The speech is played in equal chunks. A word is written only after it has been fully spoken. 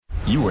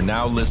You are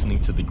now listening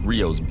to the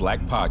Grio's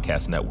Black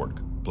Podcast Network,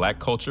 Black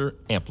Culture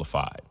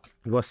Amplified.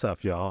 What's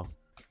up, y'all?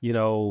 You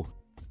know,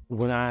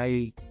 when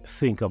I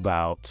think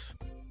about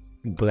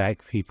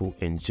Black people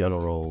in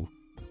general,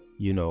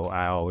 you know,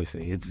 I always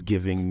say it's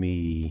giving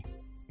me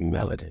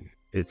melanin.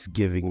 It's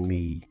giving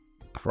me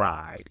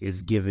pride.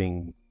 It's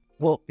giving,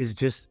 well, it's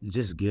just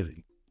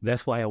giving.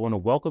 That's why I want to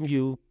welcome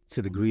you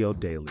to the Grio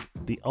Daily,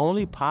 the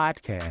only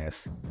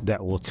podcast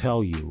that will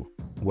tell you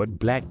what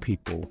Black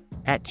people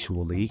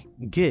actually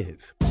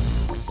give.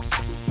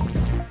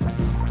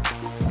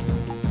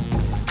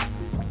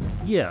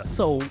 Yeah,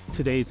 so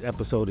today's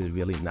episode is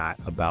really not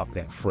about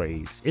that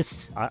phrase.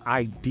 It's an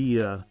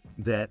idea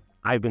that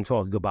I've been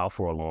talking about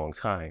for a long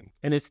time,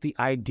 and it's the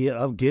idea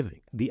of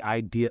giving, the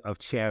idea of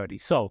charity.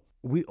 So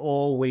we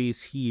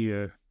always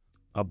hear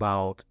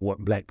about what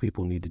Black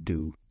people need to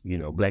do. You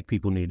know, Black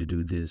people need to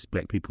do this,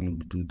 Black people need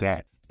to do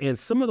that. And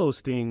some of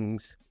those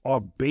things are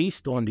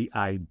based on the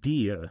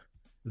idea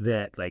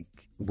that, like,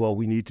 well,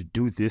 we need to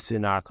do this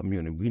in our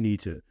community. We need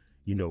to,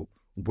 you know,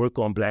 work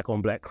on black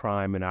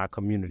crime in our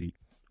community.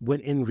 When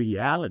in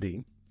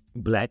reality,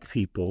 Black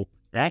people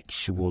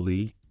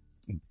actually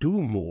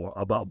do more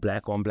about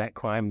black on black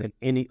crime than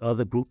any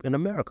other group in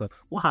America.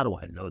 Well, how do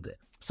I know that?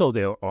 So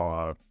there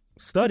are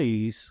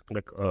studies,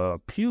 like a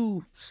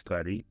Pew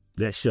study,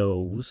 that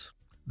shows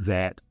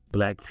that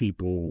Black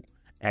people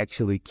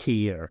actually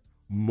care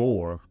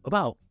more.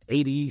 About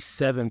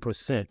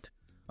 87%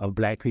 of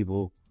Black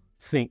people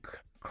think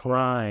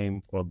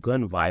crime or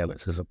gun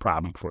violence is a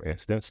problem, for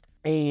instance.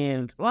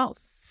 And about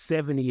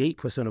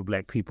 78% of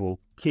Black people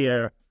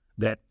care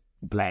that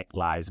Black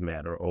Lives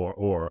Matter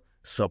or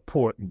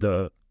support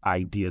the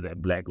idea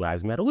that Black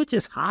Lives Matter, which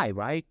is high,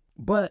 right?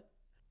 But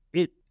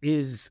it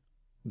is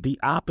the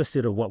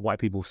opposite of what white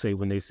people say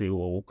when they say,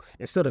 well,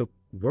 instead of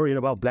worrying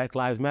about Black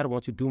Lives Matter, why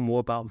don't you do more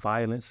about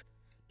violence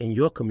in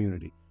your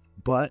community?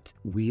 But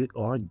we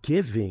are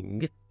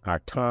giving our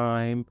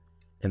time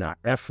and our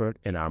effort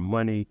and our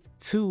money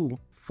to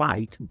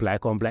fight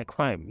black on black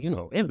crime. You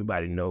know,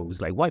 everybody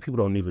knows, like, white people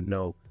don't even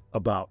know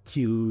about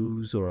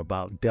Qs or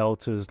about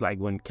deltas. Like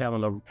when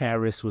Kamala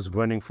Harris was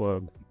running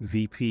for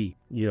VP,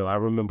 you know, I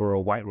remember a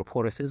white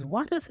reporter says,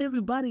 why does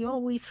everybody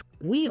always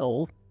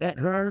squeal at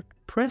her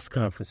press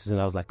conferences?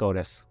 And I was like,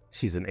 oh,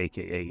 she's an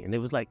AKA. And it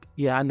was like,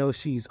 yeah, I know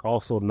she's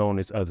also known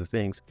as other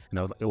things. And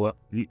I was like, well,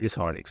 it's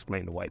hard to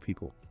explain to white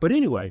people. But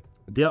anyway,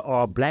 there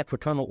are Black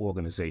fraternal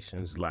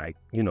organizations like,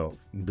 you know,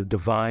 the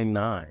Divine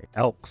Nine,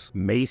 Elks,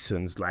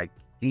 Masons, like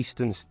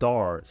Eastern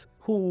Stars,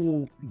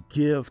 who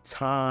give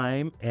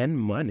time and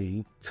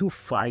money to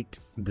fight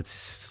the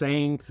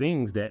same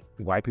things that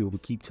white people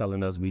keep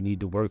telling us we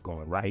need to work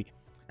on, right?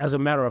 As a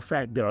matter of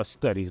fact, there are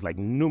studies, like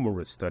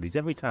numerous studies,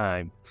 every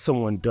time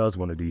someone does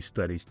one of these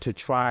studies to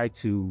try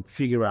to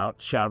figure out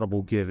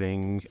charitable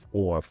giving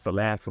or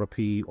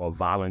philanthropy or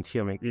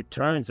volunteering, it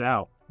turns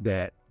out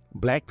that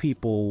Black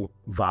people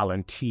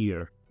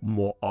volunteer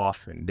more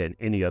often than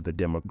any other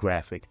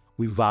demographic.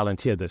 We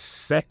volunteer the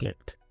second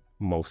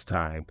most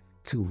time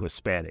to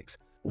Hispanics.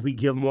 We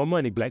give more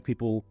money. Black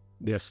people,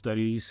 there are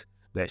studies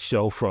that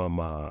show from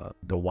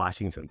the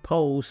Washington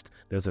Post.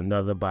 There's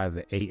another by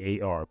the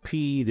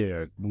AARP.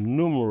 There are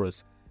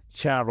numerous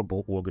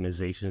charitable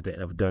organizations that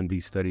have done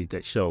these studies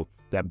that show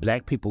that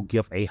Black people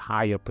give a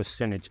higher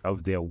percentage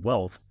of their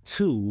wealth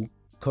to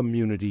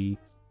community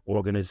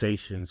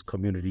organizations,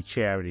 community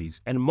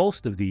charities. And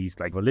most of these,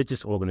 like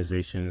religious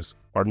organizations,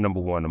 are number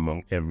one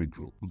among every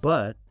group.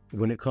 But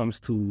when it comes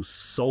to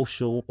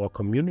social or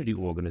community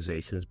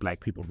organizations, Black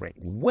people rank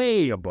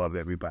way above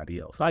everybody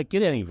else. Like,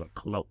 it ain't even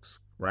close,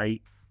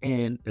 right?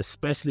 And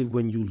especially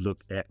when you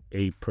look at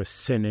a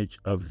percentage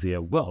of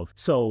their wealth.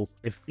 So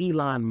if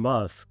Elon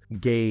Musk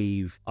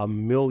gave $1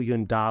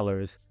 million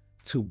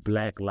to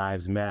Black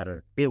Lives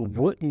Matter, it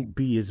wouldn't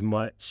be as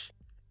much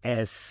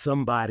as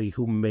somebody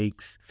who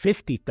makes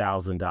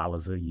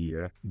 $50,000 a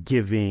year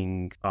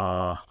giving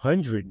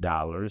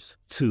 $100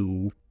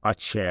 to a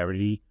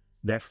charity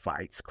that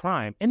fights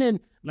crime. And then,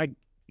 like,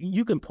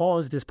 you can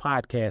pause this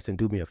podcast and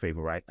do me a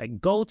favor, right? Like,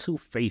 go to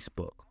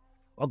Facebook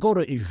or go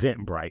to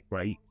Eventbrite,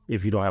 right?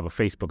 If you don't have a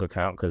Facebook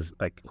account, because,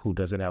 like, who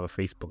doesn't have a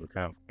Facebook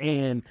account?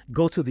 And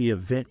go to the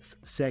events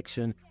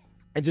section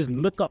and just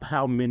look up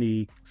how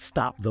many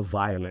Stop the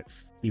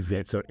Violence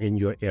events are in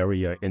your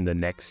area in the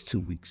next 2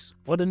 weeks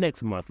or the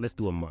next month. Let's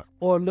do a month.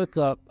 Or look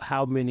up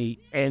how many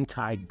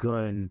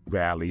anti-gun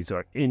rallies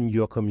are in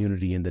your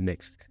community in the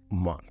next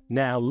month.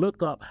 Now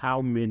look up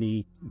how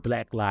many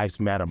Black Lives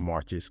Matter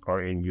marches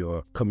are in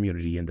your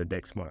community in the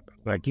next month.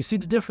 Like, you see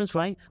the difference,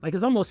 right? Like,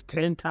 it's almost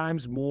 10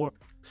 times more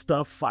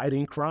stuff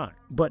fighting crime,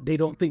 but they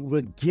don't think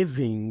we're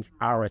giving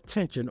our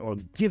attention or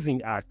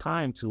giving our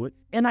time to it.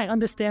 And I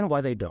understand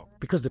why they don't,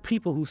 because the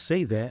people who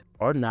say that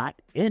are not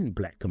in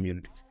Black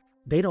communities.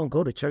 They don't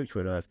go to church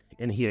with us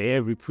and hear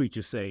every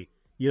preacher say,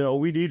 you know,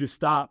 we need to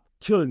stop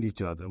killing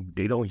each other.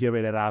 They don't hear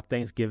it at our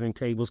Thanksgiving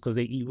tables because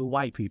they eat with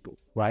white people,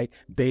 right?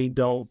 They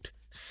don't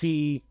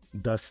see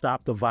the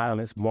Stop the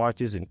Violence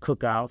marches and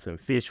cookouts and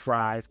fish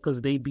fries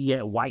because they be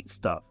at white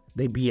stuff.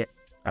 They be at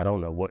I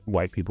don't know what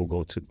white people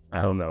go to.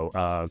 I don't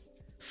know,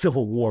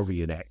 Civil War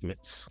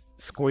reenactments,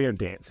 square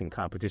dancing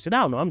competition.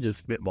 I don't know, I'm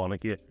just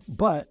spitballing here.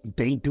 But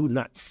they do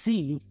not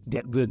see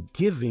that we're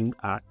giving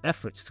our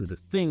efforts to the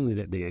thing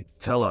that they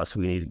tell us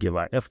we need to give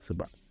our efforts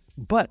about.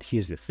 But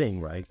here's the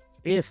thing, right?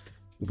 If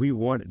we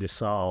wanted to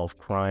solve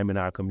crime in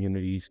our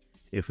communities,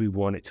 if we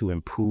wanted to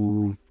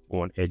improve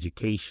on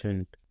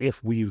education,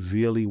 if we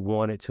really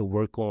wanted to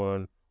work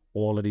on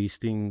all of these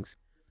things,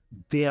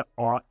 there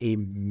are a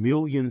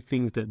million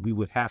things that we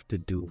would have to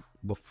do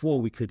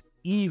before we could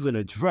even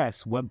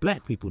address what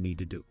Black people need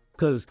to do.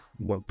 Because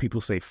when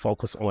people say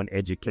focus on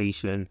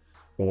education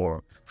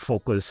or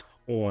focus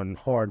on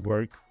hard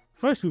work,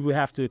 first we would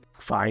have to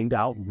find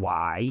out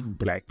why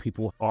Black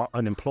people are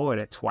unemployed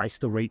at twice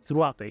the rate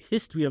throughout the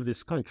history of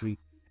this country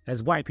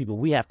as white people.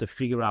 We have to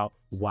figure out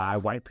why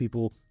white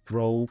people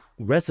throw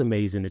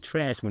resumes in the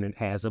trash when it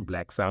has a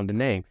Black sounding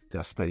name.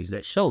 There are studies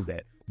that show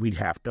that. We'd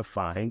have to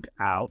find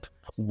out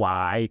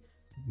why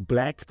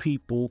Black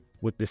people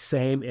with the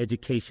same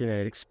education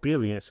and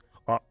experience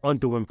are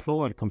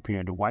underemployed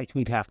compared to whites.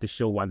 We'd have to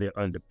show why they're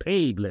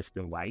underpaid less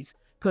than whites.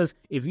 Because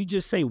if you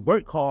just say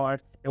work hard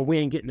and we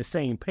ain't getting the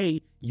same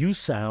pay, you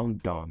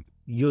sound dumb.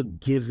 You're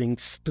giving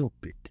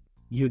stupid.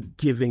 You're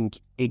giving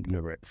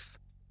ignorance.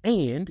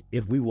 And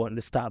if we want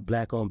to stop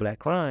Black on Black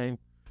crime,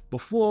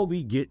 before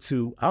we get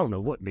to, I don't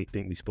know what they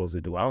think we're supposed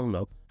to do. I don't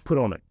know, put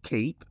on a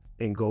cape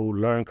and go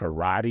learn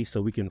karate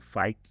so we can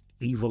fight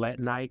evil at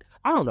night.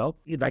 I don't know.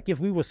 Like if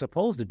we were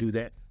supposed to do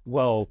that,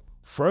 well,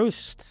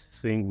 first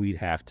thing we'd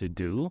have to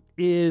do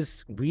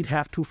is we'd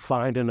have to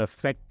find an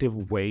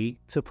effective way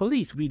to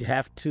police. We'd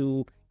have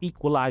to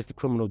equalize the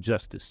criminal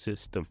justice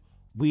system.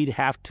 We'd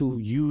have to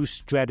use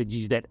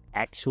strategies that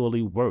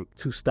actually work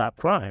to stop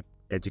crime.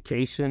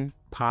 Education,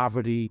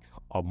 poverty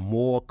are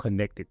more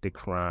connected to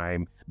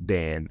crime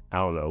than, I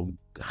don't know,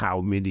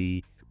 how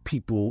many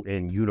people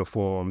in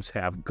uniforms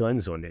have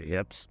guns on their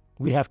hips.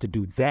 We have to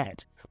do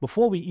that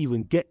before we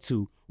even get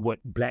to what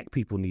Black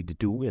people need to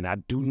do. And I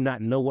do not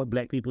know what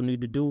Black people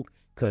need to do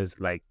because,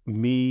 like,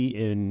 me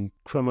and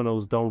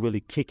criminals don't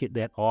really kick it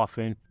that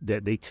often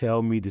that they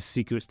tell me the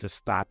secrets to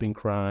stopping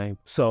crime.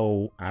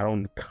 So I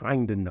don't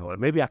kind of know it.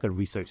 Maybe I could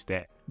research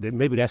that.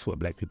 Maybe that's what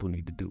Black people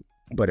need to do.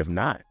 But if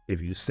not,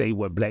 if you say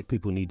what Black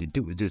people need to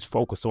do is just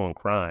focus on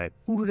crime,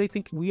 who do they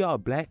think we are,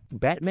 Black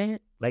Batman?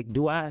 Like,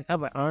 do I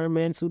have an Iron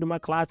Man suit in my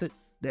closet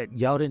that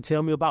y'all didn't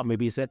tell me about?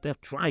 Maybe it's at the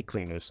dry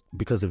cleaners.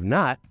 Because if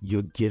not,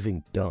 you're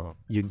giving dumb.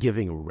 You're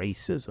giving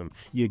racism.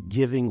 You're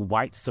giving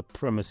white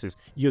supremacists.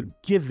 You're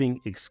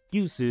giving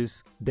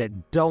excuses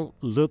that don't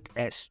look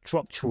at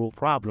structural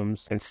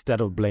problems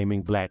instead of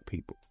blaming Black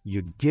people.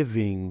 You're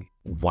giving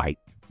white.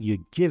 You're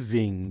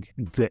giving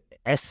the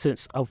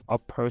essence of a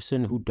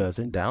person who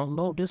doesn't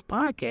download this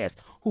podcast,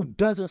 who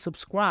doesn't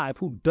subscribe,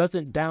 who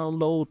doesn't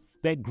download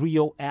that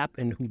Griot app,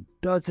 and who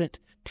doesn't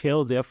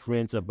tell their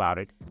friends about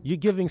it. You're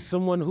giving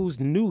someone who's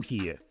new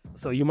here.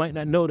 So you might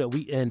not know that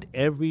we end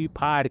every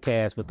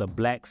podcast with a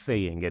Black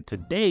saying. And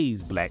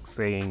today's Black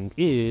saying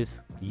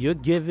is, you're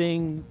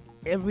giving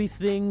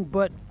everything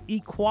but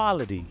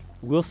equality.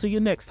 We'll see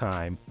you next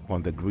time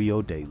on the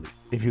Griot Daily.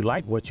 If you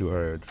like what you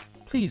heard,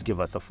 please give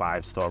us a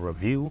 5-star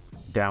review,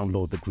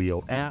 download the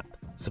Griot app,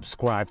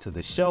 subscribe to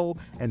the show,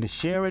 and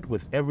share it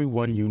with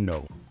everyone you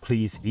know.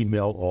 Please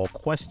email all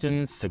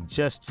questions,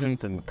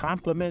 suggestions, and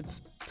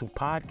compliments to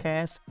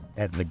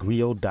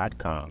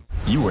podcast@thegriot.com.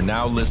 You are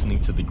now listening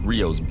to the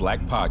Griot's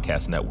Black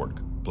Podcast Network,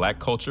 Black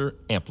Culture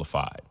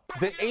Amplified.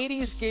 The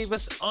 80s gave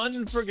us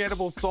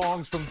unforgettable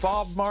songs from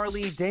Bob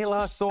Marley, De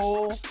La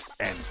Soul,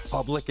 and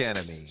Public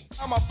Enemy.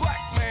 I'm a Black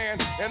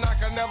man, and I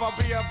can never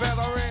be a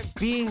veteran.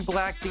 Being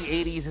Black the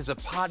 80s is a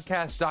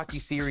podcast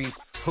docuseries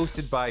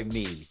hosted by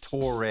me,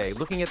 Touré,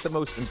 looking at the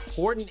most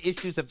important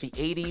issues of the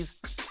 80s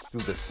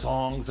through the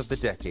songs of the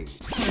decade.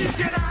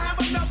 Can I have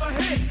another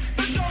hit?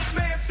 The dope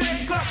man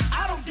said, "Look,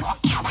 I don't give a."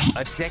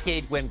 A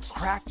decade when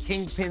crack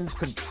kingpins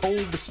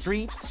controlled the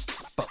streets,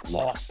 but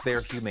lost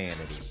their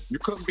humanity. You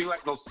couldn't be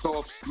like no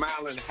soft,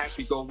 smiling,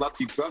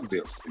 happy-go-lucky drug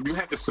dealer. You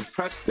had to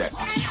suppress that.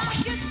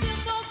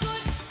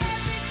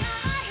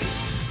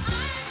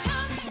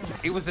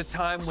 It was a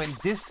time when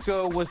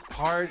disco was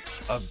part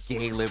of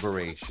gay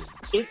liberation.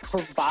 It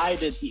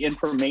provided the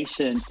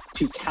information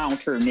to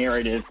counter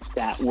narratives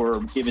that were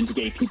given to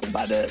gay people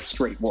by the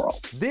straight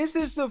world. This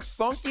is the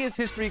funkiest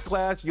history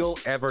class you'll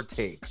ever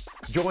take.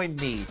 Join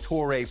me,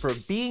 Touré, for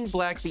Being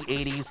Black the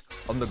 80s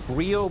on the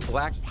Griot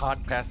Black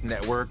Podcast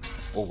Network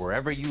or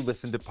wherever you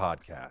listen to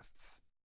podcasts.